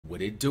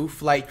What it do,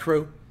 flight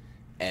crew?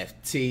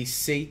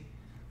 FTC.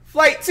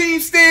 Flight team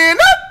stand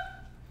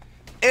up!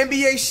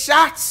 NBA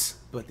shots,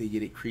 but they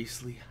get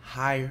increasingly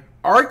higher.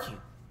 Arcing.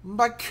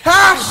 My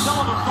gosh!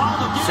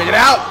 Check it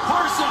out.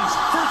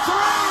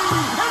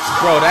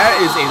 Bro, that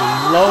is a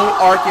low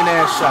arcing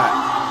ass shot.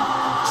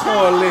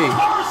 Holy.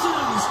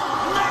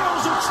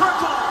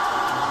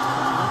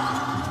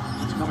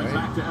 He's coming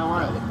back to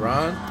LA.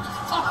 LeBron.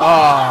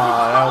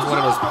 Oh, that was one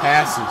of those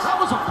passes. That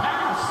was a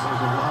pass. That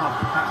was a lob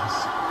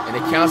pass. And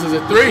it counts as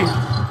a 3.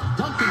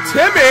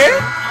 Timmy!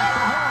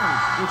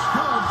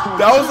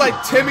 That was like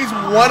Timmy's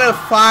 1 of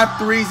 5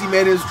 threes he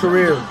made in his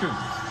career.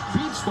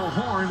 Beats the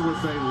horn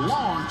with a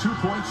long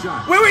 2-point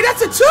shot. Wait,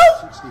 that's a 2?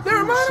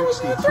 Never mind, it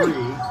was a 3.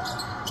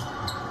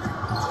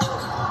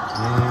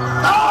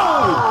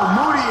 Oh,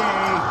 Moutier.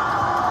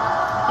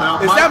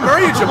 Is that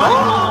Murray or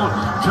Jamal?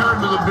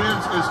 Turned to the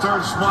bench and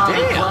started smiling.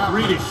 Damn.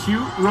 Read it,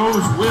 shoot,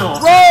 Rose will.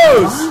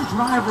 Rose!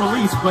 Drive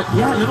release, but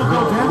yeah, it'll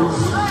go down.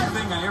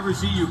 Anything I ever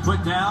see you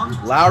put down.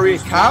 Lowry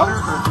and Kyle?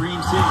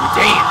 Green City.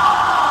 Damn.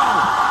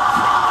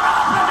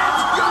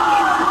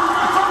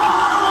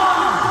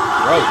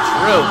 Bro,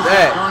 drilled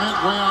that.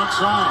 Way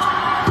outside.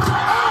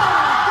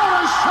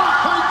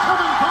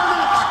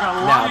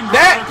 Now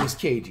that is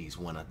KG's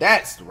one of.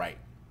 That's the right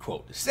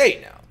quote to say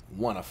now.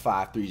 1 of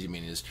 5 threes he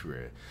made in his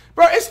career.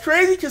 Bro, it's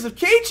crazy because if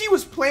KG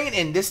was playing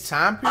in this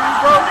time period,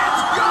 bro.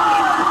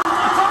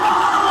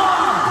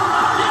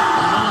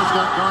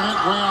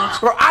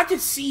 Bro, I could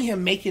see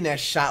him making that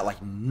shot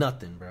like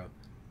nothing, bro.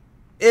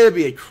 It would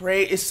be a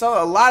crazy. It's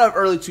so a lot of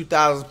early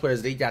 2000s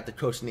players, they got the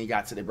coach and they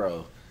got to the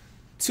bro.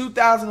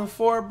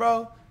 2004,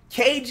 bro.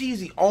 KG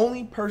is the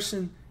only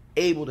person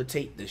able to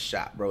take this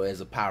shot, bro,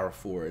 as a power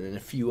forward, and a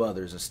few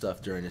others and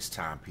stuff during this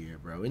time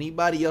period, bro.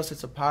 Anybody else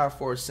that's a power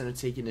forward center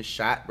taking this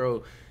shot,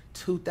 bro,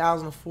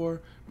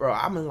 2004, bro,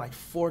 I'm in like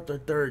 4th or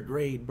 3rd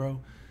grade, bro.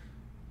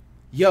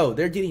 Yo,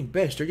 they're getting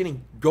benched. They're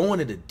getting going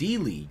to the D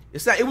League.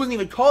 It's not. It wasn't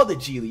even called the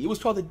G League. It was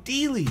called the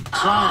D League. Is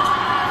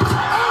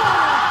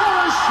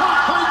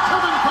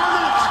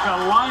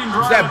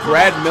that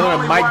Brad Miller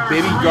and Mike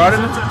Bibby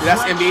guarding him? Yeah,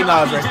 that's NBA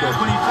knowledge right there.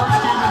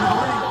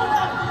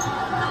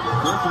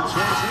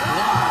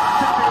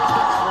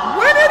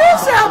 When did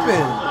this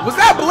happen? Was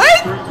that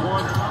Blake?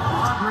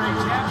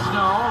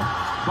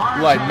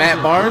 What,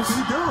 Matt Barnes?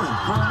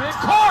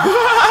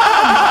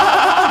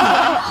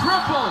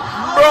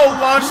 Bro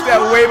launched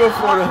that way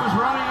before the...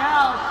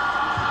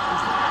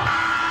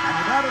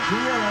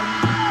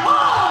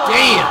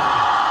 Damn.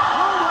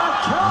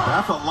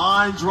 That's a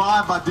line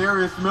drive by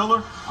Darius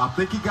Miller. I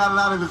think he got it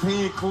out of his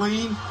hand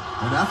clean,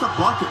 and that's a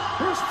bucket.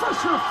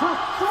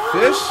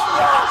 Fish?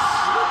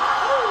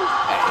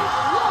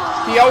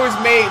 He always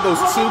made those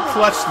 2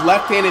 clutch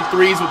left-handed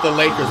threes with the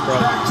Lakers, bro.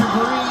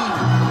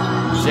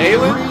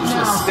 Jalen, you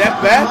should have stepped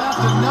back.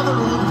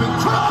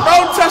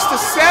 Bro, touch the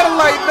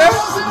satellite, man.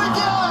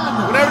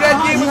 Whenever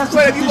that game was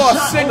played, if you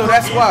lost signal,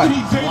 that's why.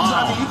 He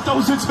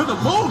throws it to the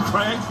moon,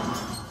 Craig.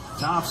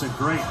 Thompson,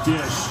 great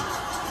dish.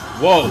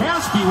 Whoa.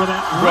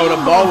 Bro,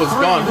 the ball was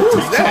gone. Who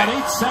was that?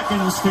 8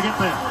 seconds to get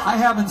there. I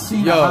haven't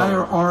seen a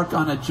higher arc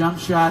on a jump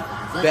shot.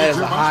 That is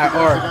a high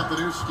arc.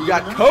 You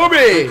got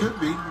Kobe.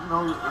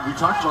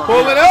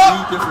 Pulling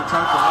up.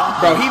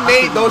 Bro, he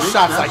made those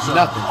shots like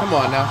nothing. Come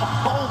on now.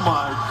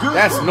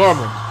 That's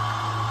normal.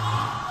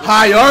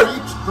 High arc.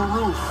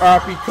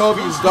 RP Kobe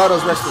is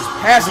Dardo's rest of his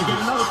passages.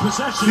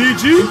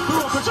 PG.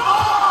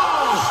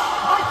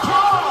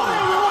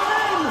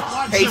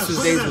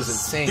 Pacers days was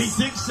insane. He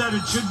thinks that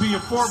it should be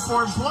a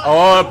 4-point play.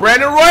 Oh,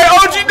 Brandon Roy,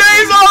 OG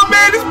days. Oh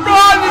man, this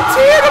broad and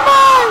tear to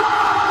mine.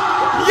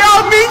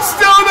 Y'all meet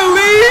still in the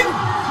league.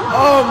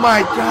 Oh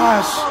my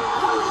gosh,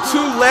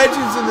 2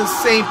 legends in the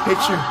same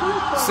picture,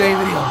 same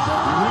video.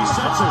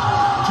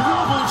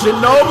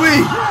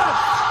 Ginobili,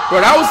 bro,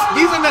 that was.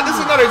 This is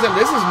another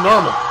example. This is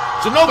normal.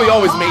 Ginobili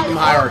always made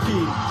them hierarchy.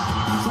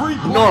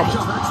 Normal.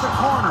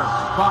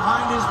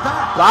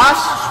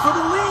 Bosh,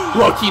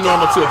 low-key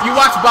normal too. If you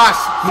watch Bosh,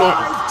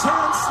 normal.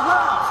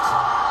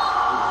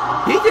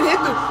 He can hit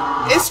the.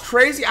 It's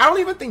crazy. I don't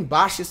even think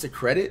Bosh gets the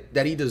credit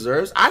that he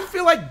deserves. I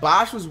feel like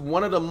Bosh was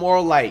one of the more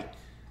like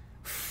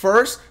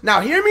first. Now,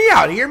 hear me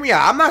out. Hear me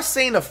out. I'm not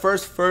saying the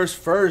first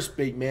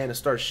big man to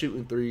start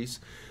shooting threes,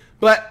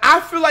 but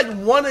I feel like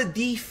one of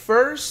the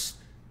first.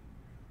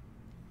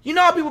 You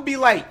know how people be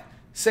like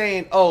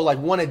saying, "Oh, like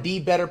one of the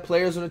better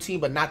players on the team,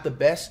 but not the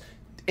best."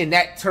 In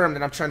that term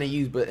that I'm trying to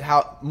use, but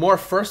how more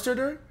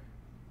first-er?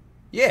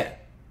 Yeah.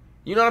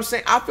 You know what I'm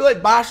saying? I feel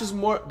like Bosh is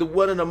one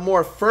of the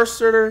more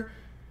first-er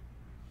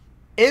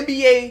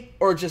NBA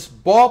or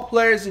just ball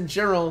players in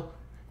general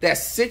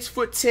that's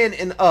 6'10"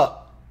 and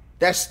up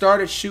that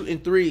started shooting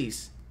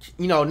threes.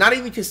 You know, not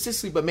even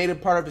consistently, but made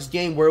it part of his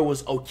game where it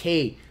was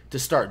okay to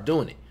start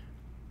doing it.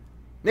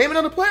 Name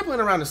another player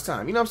playing around this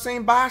time. You know what I'm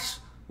saying? Bosh,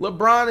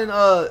 LeBron, and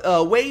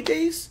Wade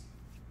days.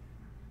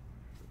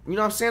 You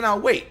know what I'm saying? Now,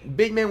 wait.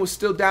 Big man was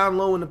still down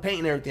low in the paint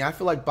and everything. I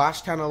feel like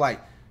Bosh kind of like,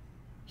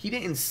 he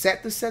didn't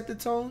set the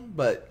tone,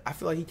 but I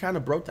feel like he kind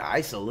of broke the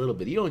ice a little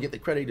bit. You don't get the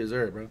credit he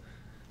deserves, bro.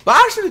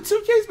 Bosh in the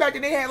 2Ks back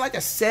then, they had like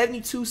a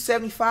 72,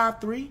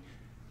 75 3.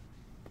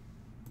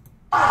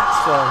 So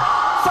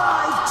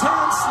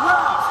 5/10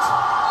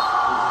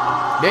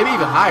 left. maybe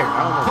even higher.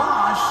 I don't know.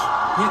 Bosh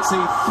hits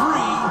a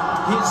 3.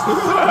 His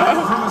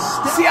third from a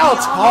step. See how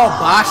tall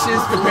Bosh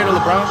is compared to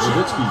LeBron?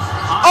 Nowitzki.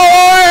 Oh,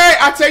 all right.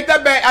 I take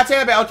that back.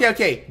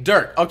 Okay.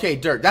 Dirk. Okay,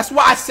 Dirk. That's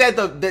why I said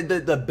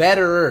the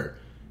betterer,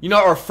 you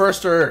know, or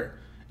firster.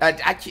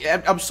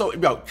 I'm so,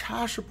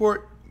 Josh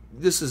Report.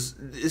 This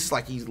is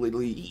like he's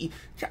literally he's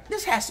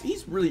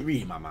really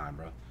reading my mind,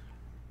 bro.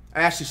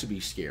 I actually should be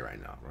scared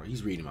right now, bro.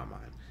 He's reading my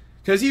mind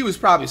because he was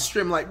probably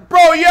streaming like,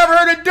 bro, you ever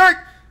heard of Dirk?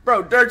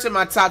 Bro, Dirk's in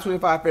my top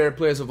 25 favorite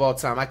players of all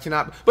time. I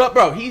cannot, but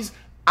bro, he's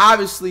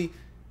obviously,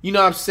 you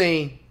know what I'm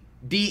saying.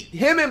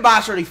 Him and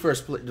Bosh are the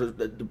first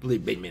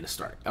the big men to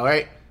start. All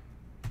right,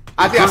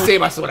 I think I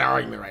saved myself that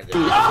argument right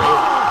there.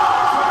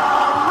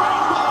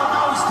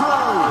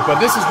 But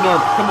this is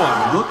normal. Come on,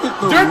 man. Look at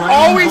the Dirk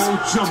always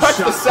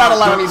touched the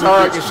satellite on these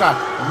hard shots.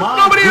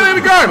 Nobody even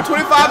guard him.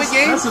 25 a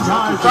game.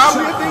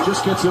 Probably, I think.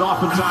 Just gets it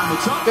off in time.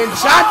 It's up. Then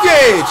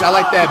Jokic. I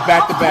like that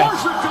back to back.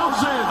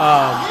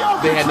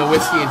 They had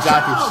Nowitzki and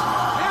Jokic.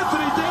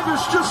 Anthony Davis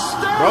just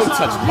stares. Bro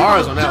touched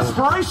Mars on that one.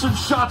 Desperation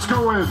shots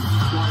go in.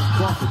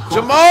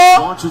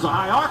 Jamal. Launches a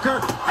high archer.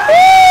 Woo!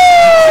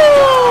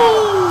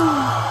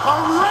 A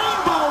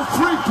rainbow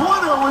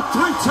three-pointer with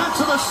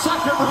 3/10 of a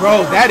second.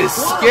 Bro, that is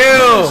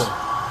skill.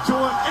 To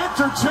an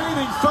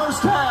entertaining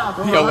first half.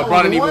 Yo,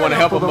 LeBron didn't even want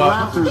to help him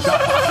up.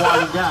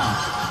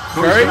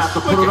 Curry?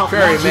 Look at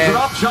Curry, man.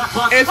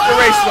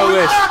 Inspirational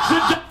list.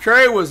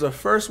 Curry was the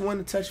first one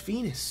to touch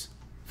Venus.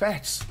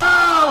 Facts.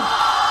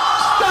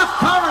 Steph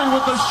Curry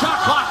with the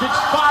shot clock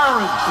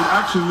expiring. It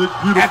actually looked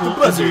At the beautiful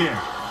buzzer. in the air.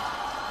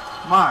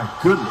 My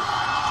goodness.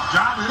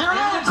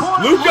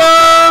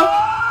 Luka!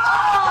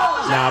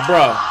 Nah,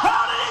 bro.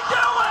 How did he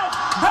do it?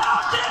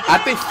 How did he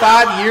I think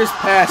 5 years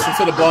passed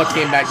until the ball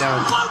came back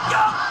down.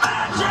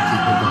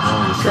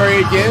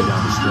 Curry again.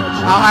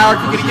 How high arc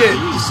can he get?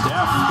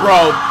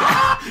 Bro.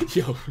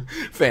 Yo,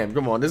 fam,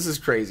 come on. This is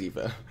crazy,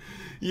 fam.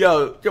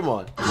 Yo, come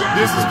on.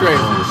 This is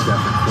crazy.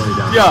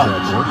 Yo.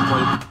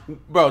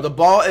 Bro, the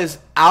ball is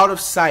out of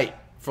sight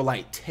for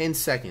like 10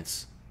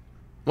 seconds.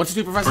 1, 2,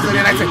 3, Professor.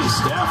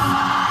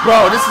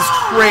 Bro, this is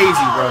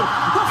crazy, bro.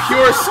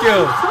 Pure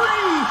skill.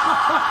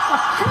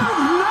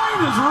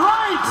 Knight is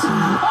right.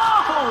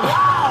 Oh,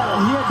 wow.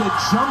 He had to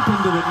jump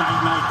into the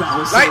night. That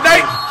was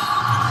Night.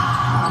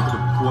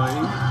 Play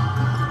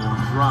on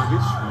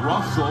Dragic.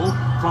 Russell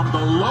from the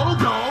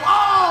logo.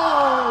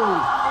 Oh!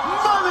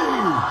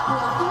 Money!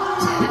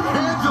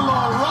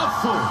 D'Angelo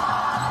Russell.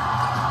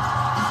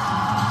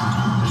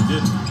 They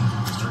did.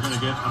 They're going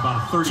to get about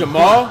a 30.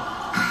 Jamal.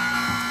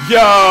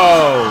 Yo.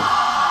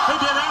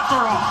 They did after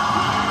all.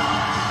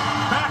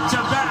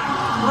 Back-to-back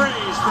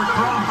praise for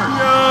Crawford.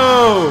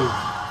 Yo.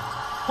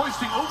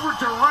 Hoisting over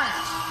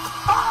Durant.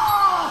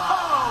 Oh!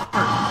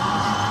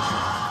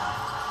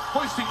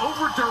 Hoisting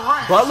over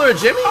Durant. Butler,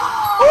 Jimmy?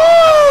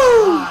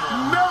 Woo!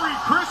 Merry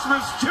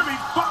Christmas, Jimmy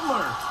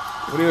Butler.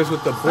 When he was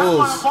with the That Bulls.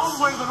 went up all the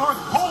way to the North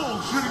Pole,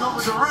 shooting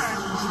over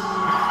Durant.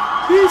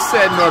 He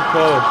said North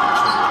Pole.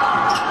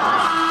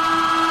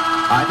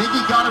 I think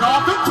he got it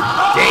off in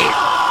time.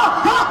 Damn.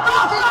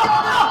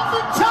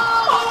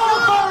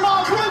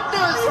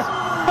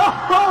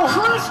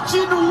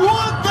 Christian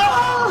Wood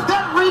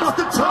that reached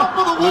the top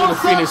of the wall. Look at the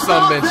Phoenix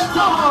Sun bench.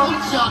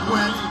 Shot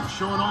win,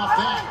 showing off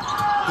that.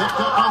 Picked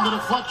up on the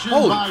deflection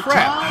Holy by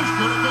crap. Taj.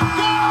 Good at the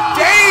goal.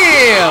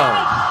 Damn.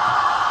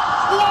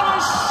 What a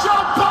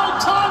shot by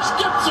Taj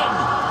Gibson.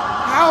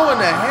 How in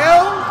the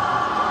hell?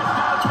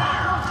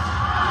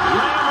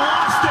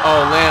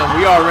 Oh, Lamb,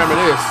 we all remember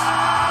this.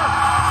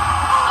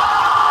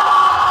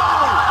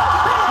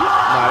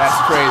 Nah,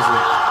 that's crazy.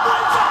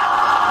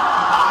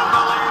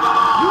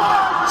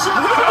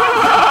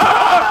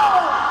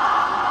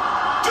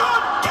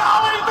 Good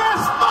golly,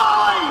 Miss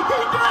Molly! He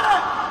did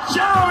it!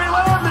 Jeremy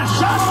Lamb, the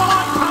shot of a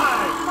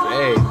lifetime!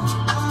 Hey,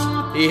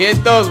 he hit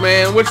those,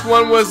 man. Which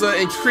one was an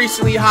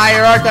increasingly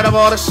higher arc out of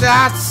all the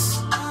shots?